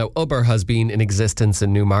Now, Uber has been in existence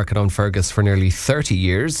in Newmarket-on-Fergus for nearly 30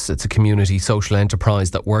 years. It's a community social enterprise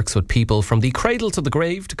that works with people from the cradle to the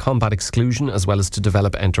grave to combat exclusion as well as to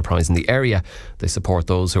develop enterprise in the area. They support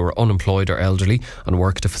those who are unemployed or elderly and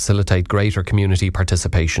work to facilitate greater community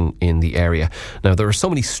participation in the area. Now, there are so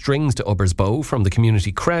many strings to Uber's bow, from the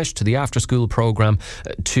community creche to the after-school programme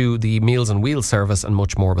to the Meals on Wheels service and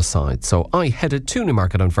much more besides. So I headed to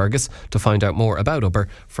Newmarket-on-Fergus to find out more about Uber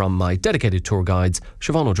from my dedicated tour guides,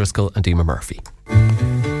 Siobhan O'Driscoll and Dima Murphy.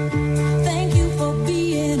 Thank you for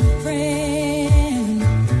being a friend.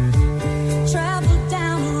 Travel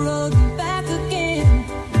down the road and back again.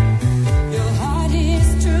 Your heart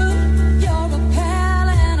is true. You're a pal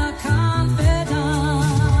and a confidant.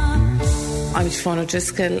 I'm Siobhan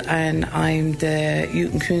O'Driscoll and I'm the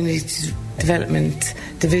Youth and Community Development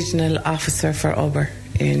Divisional Officer for Uber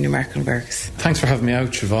in Newmarket-on-Fergus. Thanks for having me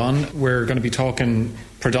out, Siobhan. We're going to be talking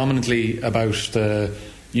predominantly about the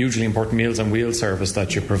hugely important Meals on Wheels service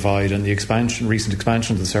that you provide and the recent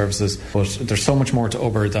expansion of the services, but there's so much more to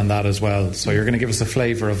Uber than that as well. So you're going to give us a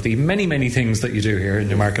flavour of the many, many things that you do here in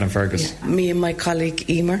Newmarket-on-Fergus. Yeah. Me and my colleague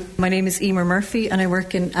Emer. My name is Emer Murphy and I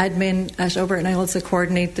work in admin at Uber, and I also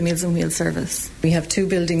coordinate the Meals on Wheels service. We have two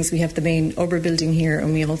buildings. We have the main Uber building here,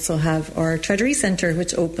 and we also have our Treasury Centre,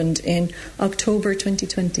 which opened in October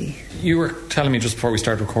 2020. You were telling me just before we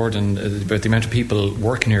started recording about the amount of people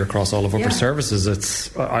working here across all of Uber services.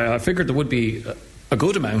 I figured there would be a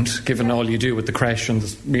good amount, given all you do with the creche and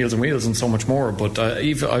the Meals on Wheels and so much more, but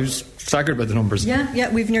I was staggered by the numbers.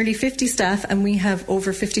 Yeah, we've nearly 50 staff and we have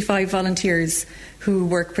over 55 volunteers who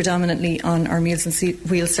work predominantly on our Meals on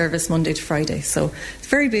Wheels service Monday to Friday. So it's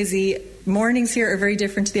very busy. Mornings here are very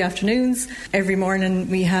different to the afternoons. Every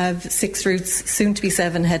morning we have 6 routes, soon to be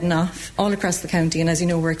 7, heading off all across the county, and as you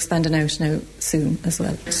know, we're expanding out now soon as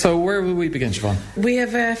well. So where will we begin, Siobhan? We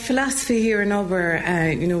have a philosophy here in Uber.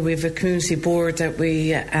 We have a community board that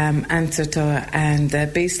we answer to, and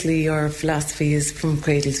basically our philosophy is from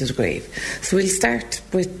cradle to the grave. So we'll start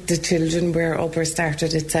with the children, where Uber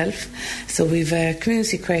started itself. So we've a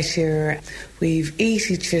community creche here. We've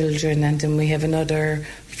 80 children, and then we have another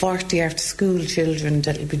 40 after-school children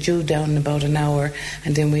that will be due down in about an hour,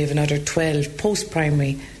 and then we have another 12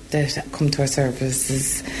 post-primary that come to our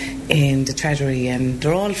services in the Treasury, and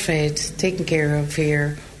they're all fed, taken care of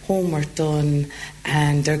here, homework done,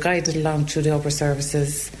 and they're guided along through the Uber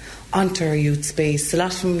services onto our youth space. A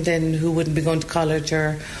lot of them then who wouldn't be going to college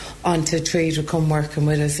or onto trade would come working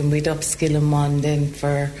with us, and we'd upskill them on then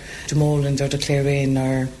for the Moreland or the Clarion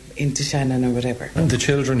or into Shannon or whatever. And the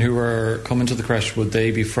children who are coming to the creche, would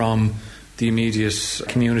they be from the immediate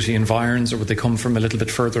community environs, or would they come from a little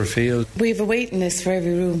bit further afield? We have a waiting list for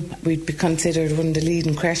every room. We'd be considered one of the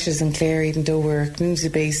leading creches in Clare, even though we're a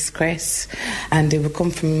community-based creche, and they would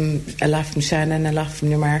come from a lot from Shannon, a lot from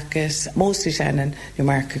Newmarket, mostly Shannon,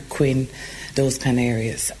 Newmarket, Quinn, those kind of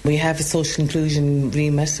areas. We have a social inclusion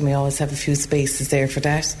remit, and we always have a few spaces there for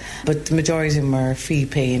that, but the majority of them are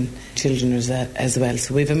fee-paying children as well,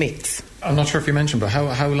 so we have a mix. I'm not sure if you mentioned, but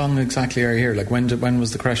how long exactly are you here? Like, when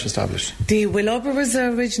was the creche established? The Uber was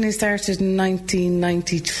originally started in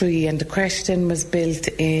 1993, and the creche then was built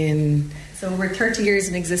in... So we're 30 years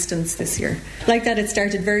in existence this year. Like that, it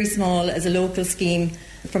started very small as a local scheme,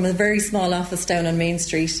 from a very small office down on Main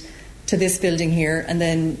Street to this building here, and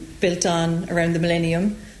then built on around the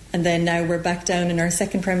millennium, and then now we're back down in our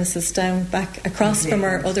second premises, down back across from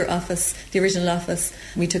our other office, the original office.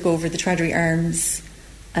 We took over the Treasury Arms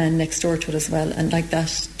and next door to it as well, and like that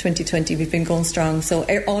 2020 we've been going strong. So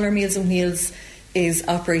all our Meals on Wheels is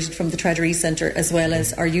operated from the Treasury Centre, as well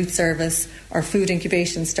as our youth service, our food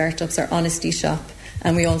incubation startups, our Honesty Shop,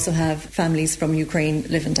 and we also have families from Ukraine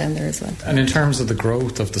living down there as well. And in terms of the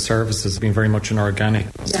growth of the services, it's been very much an organic,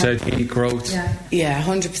 steady growth. Yeah,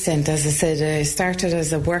 100%. As I said, it started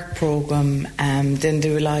as a work programme, then they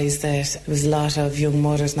realised that there was a lot of young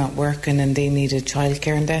mothers not working and they needed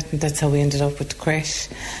childcare and that's how we ended up with the creche.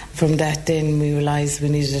 From that then we realised we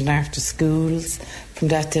needed an after schools. From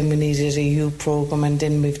that then we needed a youth programme, and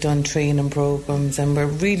then we've done training programmes, and we're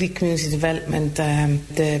really community development.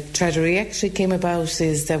 The Treasury actually came about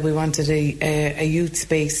is that we wanted a youth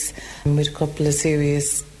space with a couple of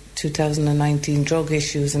serious 2019 drug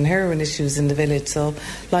issues and heroin issues in the village. So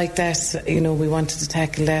like that, we wanted to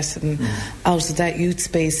tackle that, and out of that youth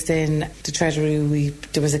space then the Treasury,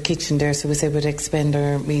 there was a kitchen there, so we said we'd expand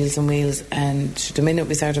our Meals on Wheels, and the minute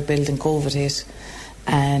we started building, COVID hit.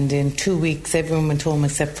 And in 2 weeks everyone went home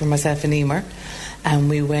except for myself and Emer, and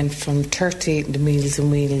we went from 38 in the Meals on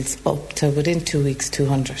Wheels up to within 2 weeks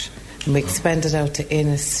 200, and we expanded out to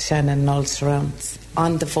Ennis, Shannon and all surrounds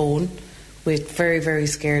on the phone with very, very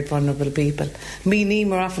scared, vulnerable people. Me and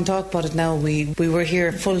Emer often talk about it now. We were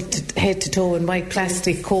here head to toe in white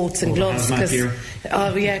plastic coats and gloves. Because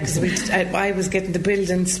I was getting the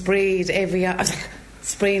building sprayed every hour.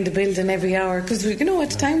 Spraying the building every hour because at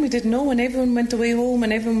the time we didn't know, and everyone went away home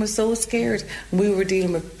and everyone was so scared. We were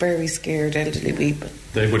dealing with very scared elderly people.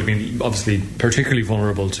 They would have been obviously particularly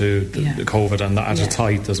vulnerable to the COVID and at its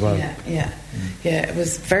height as well. Yeah, it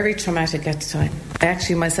was very traumatic at the time. I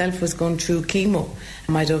actually myself was going through chemo.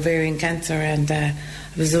 I had ovarian cancer, and it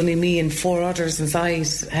was only me and 4 others inside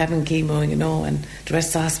having chemo, and the rest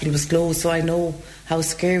of the hospital was closed, so I know how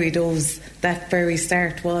scary that very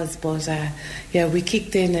start was. But we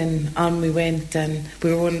kicked in and on we went, and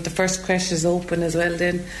we were one of the first creches open as well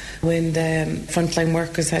then, when the frontline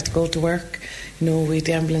workers had to go to work. We had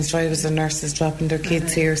the ambulance drivers and nurses dropping their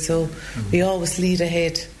kids here, so we always lead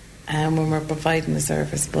ahead when we're providing the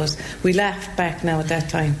service. But we laughed back now at that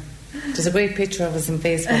time. There's a great picture of us on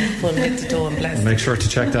Facebook, full head to toe in plastic. Make sure to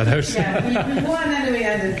check that out. Yeah, we'll go on anyway,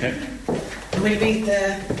 Adam. Okay. We'll meet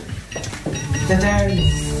the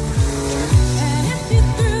Darleys. And if you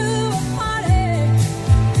threw a party,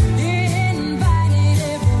 you invited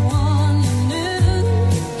everyone you knew,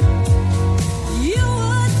 you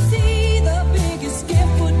would see the biggest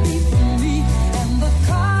gift would be for me, and the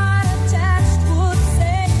card attached would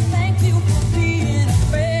say, "Thank you for being a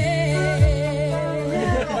friend."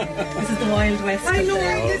 This is the Wild West. I know,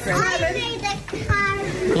 this this is Alan.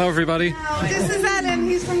 Hello, everybody. This is Alan,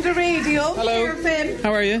 he's from the radio. Hello. Here, Finn.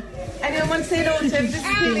 How are you? Anyone want to say hello to him? This is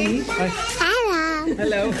Billy. Hello.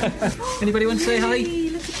 Hello. Anybody want to say hi?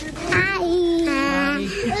 Hi.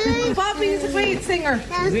 Bobby's a great singer.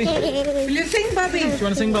 Will you sing, Bobby? Do you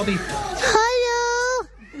want to sing, Bobby? Hello.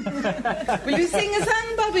 Will you sing a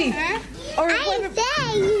song, Bobby? Or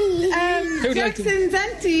Who'd like to- Jackson's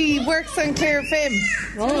auntie works on Clare FM.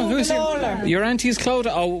 Oh, who's Lola. your auntie's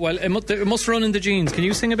Clodagh? Oh, well, it must run in the genes. Can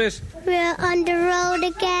you sing a bit? We're on the road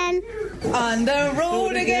again. On the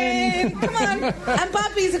road again. Come on. And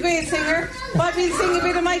Bobby's a great singer. Bobby'll sing a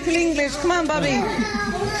bit of Michael English. Come on, Bobby.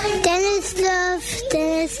 Dennis love.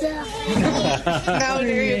 Now,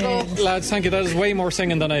 there you go. Lads, thank you. That is way more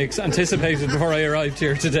singing than I anticipated before I arrived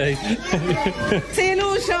here today. Say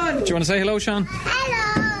hello, Sean. Do you want to say hello, Sean? Hello.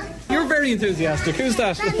 You're very enthusiastic. Who's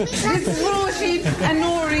that? This is Roisin and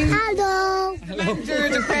Noreen. Hello. Manager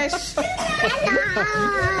of the creche.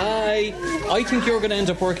 Hi. I think you're going to end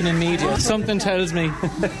up working in media. Something tells me.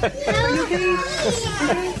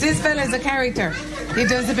 This fella's a character. He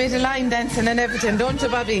does a bit of line dancing and everything, don't you,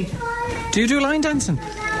 Bobby? Do you do line dancing?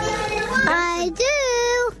 I do.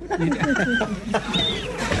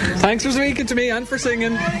 Thanks for speaking to me and for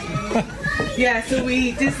singing. Yeah, so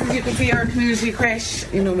you can see our community creche.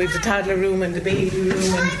 We have the toddler room and the baby room, and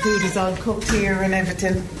the food is all cooked here and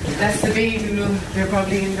everything. That's the baby room. They're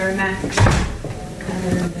probably in their nap.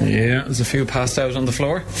 Yeah, there's a few passed out on the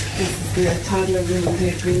floor. This is the toddler room.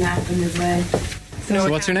 They've been napping as well. So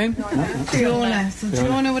what's your name? Fiona. So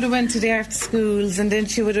Fiona would have went to the art schools, and then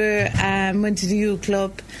she would have went to the U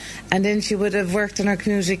Club, and then she would have worked in our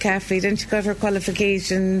community cafe. Then she got her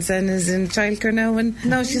qualifications and is in childcare now, and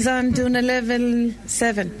now she's on doing a level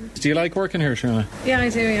 7. Do you like working here, Shona? Yeah, I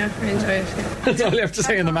do, yeah. I enjoy it. Yeah. That's all you have to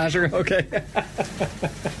say in the matter, okay.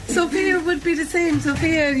 Sophia would be the same.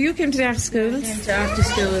 Sophia, you came to the art schools. After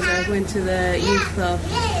school, I went to the youth club,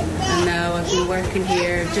 and now I've been working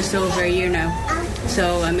here just over a year now.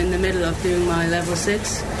 So I'm in the middle of doing my level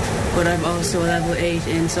 6, but I'm also a level 8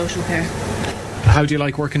 in social care. How do you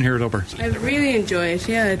like working here at Upper? I really enjoy it,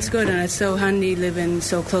 yeah, it's good, and it's so handy living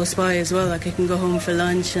so close by as well. Like I can go home for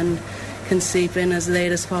lunch and can sleep in as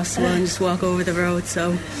late as possible and just walk over the road.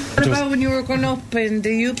 So what about when you were growing up in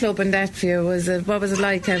the U Club in that view? What was it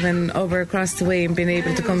like having Upper across the way and being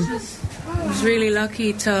able to come? I was really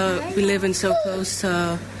lucky to be living so close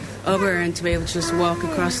to Upper and to be able to just walk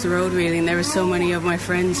across the road, really, and there were so many of my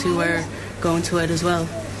friends who were going to it as well.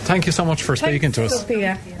 Thank you so much for speaking to us.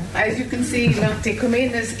 Sophia. As you can see, look, they come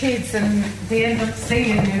in as kids and they end up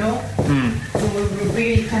staying, So we're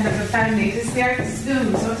really kind of a family. This is the art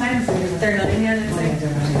school. What time is it? They're 9, yeah.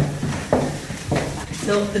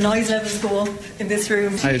 So the noise levels go up in this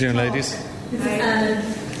room. How you doing, ladies?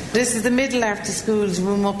 This is the middle after schools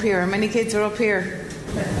room up here. How many kids are up here?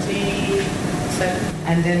 27.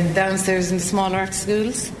 And then downstairs in the smaller art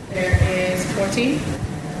schools? There is 14.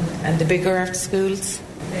 And the bigger art schools?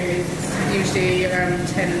 There is usually around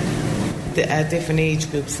 10. Different age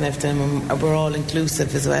groups and everything. We're all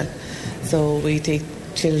inclusive as well. So we take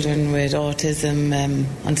children with autism,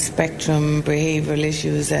 on spectrum, behavioural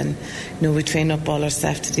issues, and we train up all our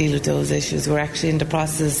staff to deal with those issues. We're actually in the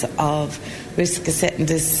process of risk of setting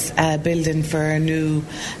this building for a new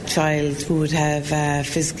child who would have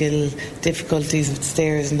physical difficulties with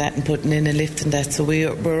stairs and that, and putting in a lift and that. So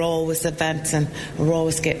we're always advancing, we're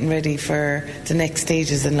always getting ready for the next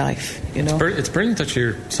stages in life, you know. It's brilliant that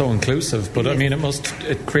you're so inclusive, but I mean,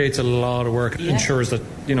 it creates a lot of work. It ensures that,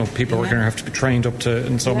 you know, people are going to have to be trained up to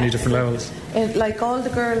in so many different levels. Like all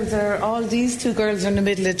these two girls are in the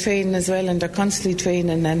middle of training as well, and they're constantly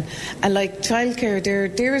training, and like childcare,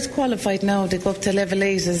 they're as qualified now. They go up to level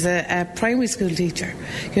 8 as a primary school teacher,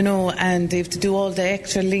 you know, and they have to do all the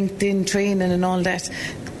extra LinkedIn training and all that.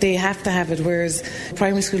 They have to have it, whereas a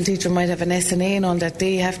primary school teacher might have an SNA and all that.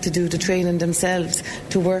 They have to do the training themselves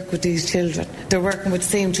to work with these children. They're working with the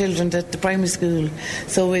same children at the primary school.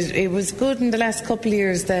 So it was good in the last couple of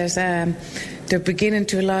years that they're beginning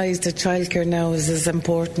to realise that childcare now is as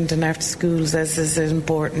important in after schools as is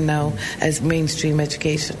important now as mainstream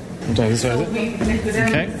education. Okay,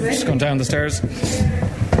 just going down the stairs.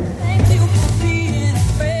 Thank you for being a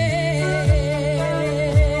friend.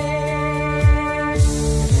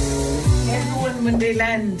 Everyone, when they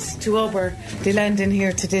land to Ober, they land in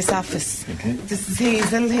here to this office. Okay. This is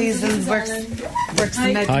Hazel. Hazel works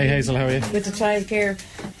in that. Hi Hazel, how are you? With the childcare,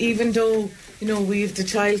 even though, you know, we have the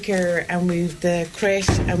childcare and we have the creche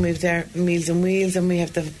and we have the Meals on Wheels and we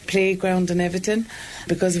have the playground and everything,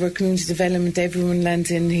 because we're community development, everyone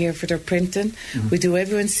lands in here for their printing. We do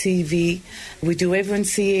everyone's CV, we do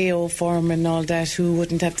everyone's CAO form and all that, who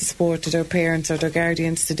wouldn't have the support of their parents or their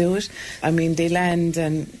guardians to do it. I mean, they land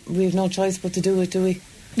and we have no choice but to do it, do we?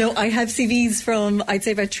 No, I have CVs from, I'd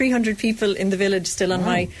say, about 300 people in the village still on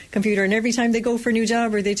my computer, and every time they go for a new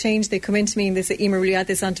job or they change, they come into me and they say, Emer, will you add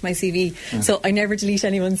this onto my CV? So I never delete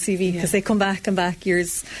anyone's CV because they come back and back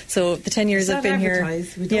years. So the 10 years I've been here.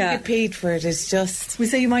 We don't get paid for it, it's just... We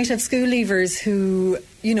say you might have school leavers who,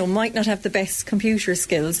 you know, might not have the best computer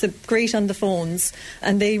skills. They're great on the phones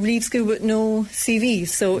and they leave school with no CV.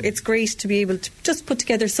 So it's great to be able to just put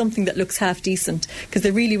together something that looks half decent, because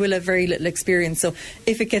they really will have very little experience. So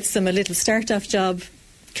if it gets them a little start-off job,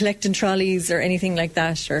 collecting trolleys or anything like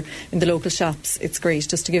that, or in the local shops, it's great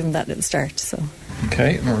just to give them that little start. So.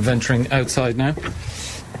 Okay, we're venturing outside now.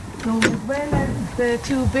 So, well as the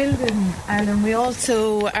two buildings, Alan, we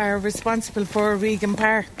also are responsible for Regan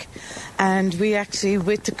Park, and we actually,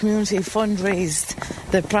 with the community, fundraised.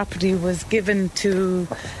 The property was given to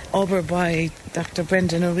Ober by Dr.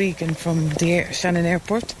 Brendan O'Regan from the Shannon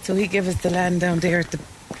Airport. So he gave us the land down there at the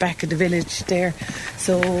back of the village there.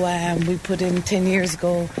 So we put in 10 years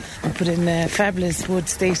ago, we put in a fabulous wood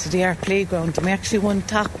state-of-the-art playground, and we actually won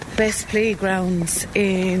top best playgrounds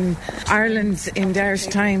in Ireland in the Irish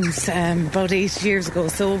Times about 8 years ago.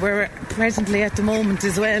 So we're presently at the moment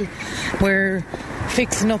as well, we're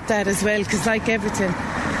fixing up that as well, because like everything,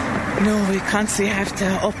 no, we constantly have to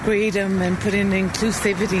upgrade them and put in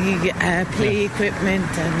inclusivity, play equipment,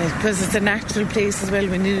 and because it's a natural place as well,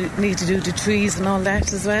 we need to do the trees and all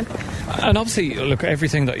that as well. And obviously, look,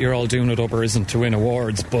 everything that you're all doing at Ober isn't to win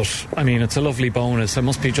awards, but I mean, it's a lovely bonus. It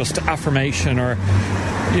must be just affirmation, or,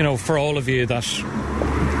 you know, for all of you that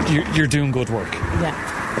you're doing good work.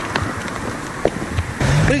 Yeah.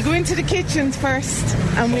 We'll go into the kitchens first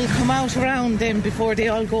and we'll come out around them before they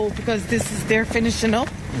all go, because they're finishing up.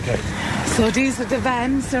 Okay. So these are the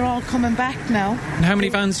vans, they're all coming back now. And how many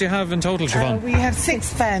vans do you have in total, Siobhan? We have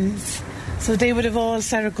 6 vans, so they would have all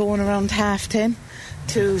started going around 10:30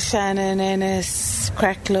 to Shannon, Ennis,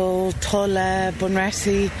 Cracklow, Tulla,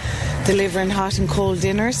 Bunratty, delivering hot and cold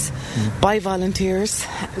dinners by volunteers.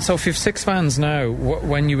 So if you have 6 vans now,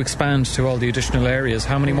 when you expand to all the additional areas,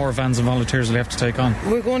 how many more vans and volunteers will you have to take on?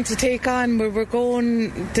 We're going to take on, we're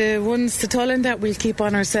going, the ones to Tullen that we'll keep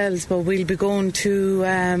on ourselves, but we'll be going to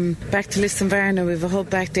back to Listonvarna. We have a hub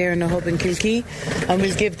back there and a hub in Kilkee, and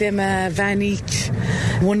we'll give them a van each.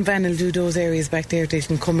 One van will do those areas back there, they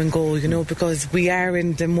can come and go, you know, because we are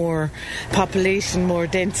in the more population, more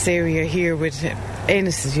dense area here with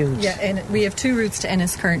Ennis is huge. Yeah, and we have 2 routes to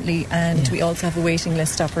Ennis currently, and we also have a waiting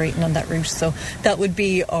list operating on that route. So that would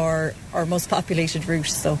be our most populated route.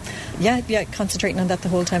 So yeah, concentrating on that the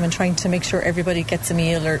whole time and trying to make sure everybody gets a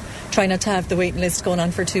meal, or try not to have the waiting list going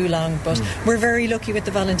on for too long. But we're very lucky with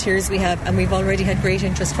the volunteers we have, and we've already had great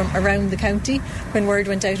interest from around the county. When word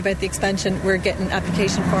went out about the expansion, we're getting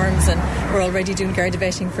application forms and we're already doing Garda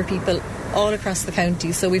vetting for people all across the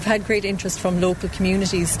county. So we've had great interest from local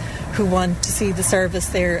communities who want to see the service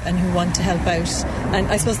there and who want to help out. And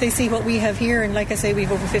I suppose they see what we have here, and like I say,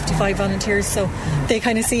 we've over 55 volunteers, so they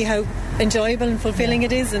kind of see how enjoyable and fulfilling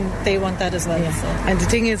it is, and they want that as well. Yeah. So. And the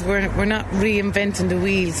thing is, we're not reinventing the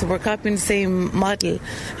wheel, so we're copying the same model,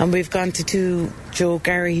 and we've gone to 2 Joe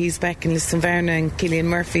Gary, he's back in Listonvarna, and Killian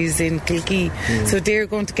Murphy's in Kilkee. So they're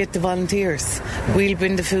going to get the volunteers. We'll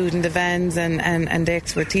bring the food in the vans and the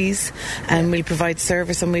expertise, and we'll provide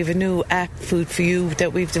service. And we have a new app, Food for You,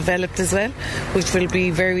 that we've developed as well, which will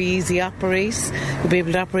be very easy to operate. You'll be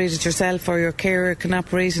able to operate it yourself, or your carer can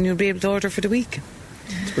operate, and you'll be able to order for the week.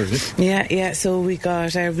 That's brilliant. Yeah, so we got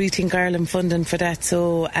Rethink Ireland funding for that.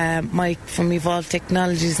 So Mike from Evolve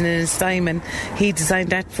Technologies and Simon, he designed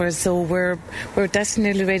that for us. So that's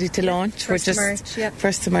nearly ready to launch. First of March, yep.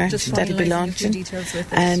 1st of March, Just that'll be finalising a few launching. details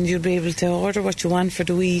with it. And you'll be able to order what you want for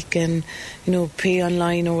the week, and pay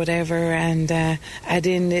online or whatever, and add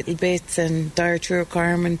in little bits and dietary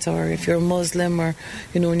requirements, or if you're a Muslim, or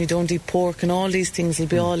and you don't eat pork, and all these things will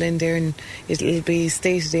be all in there, and it'll be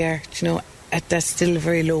state of the art, that's still a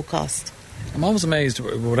very low cost. I'm always amazed,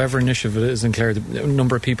 whatever initiative it is in Clare, the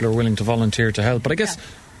number of people are willing to volunteer to help. But I guess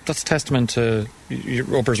that's testament to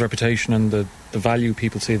Ubber's reputation and the value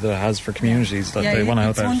people see that it has for communities, that they want to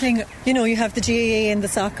help out. It's one thing, you have the GAA and the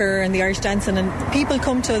soccer and the Irish dancing, and people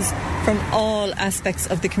come to us from all aspects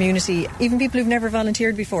of the community, even people who've never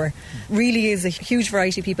volunteered before. Really is a huge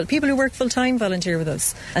variety of people. People who work full-time volunteer with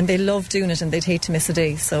us, and they love doing it, and they'd hate to miss a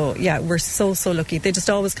day. So, we're so lucky. They just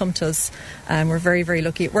always come to us, and we're very, very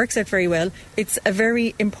lucky. It works out very well. It's a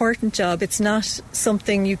very important job. It's not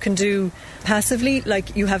something you can do passively.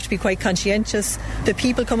 Like, you have to be quite conscientious. The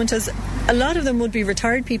people coming to us, a lot of them would be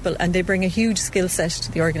retired people, and they bring a huge skill set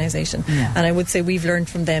to the organisation. And I would say we've learned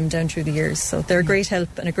from them down through the years. So they're a great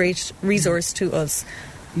help and a great resource to us.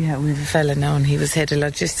 Yeah, we have a fella now, and he was head of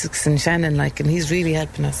logistics in Shannon, and he's really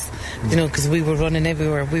helping us, because we were running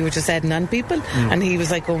everywhere. We were just adding on people, and he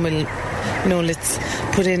was like, let's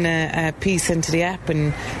put in a piece into the app,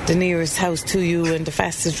 and the nearest house to you and the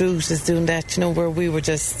fastest route is doing that, where we were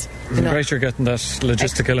just... Great you're getting that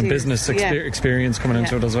logistical and business experience coming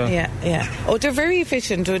into it as well. Yeah. Oh, they're very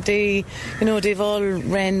efficient. They, they've all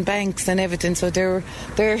ran banks and everything, so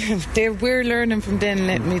we're learning from them,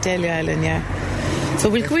 let me tell you, Alan, So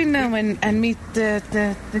we'll go in now and meet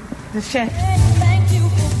the chef. Thank you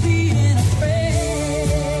for being a friend.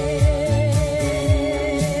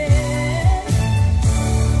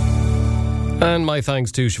 And my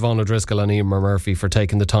thanks to Siobhan O'Driscoll and Emer Murphy for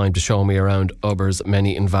taking the time to show me around Ubber's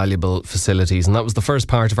many invaluable facilities. And that was the first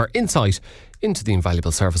part of our insight into the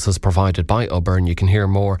invaluable services provided by Ubber. And you can hear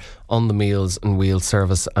more on the Meals and Wheels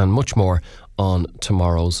service and much more on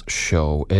tomorrow's show.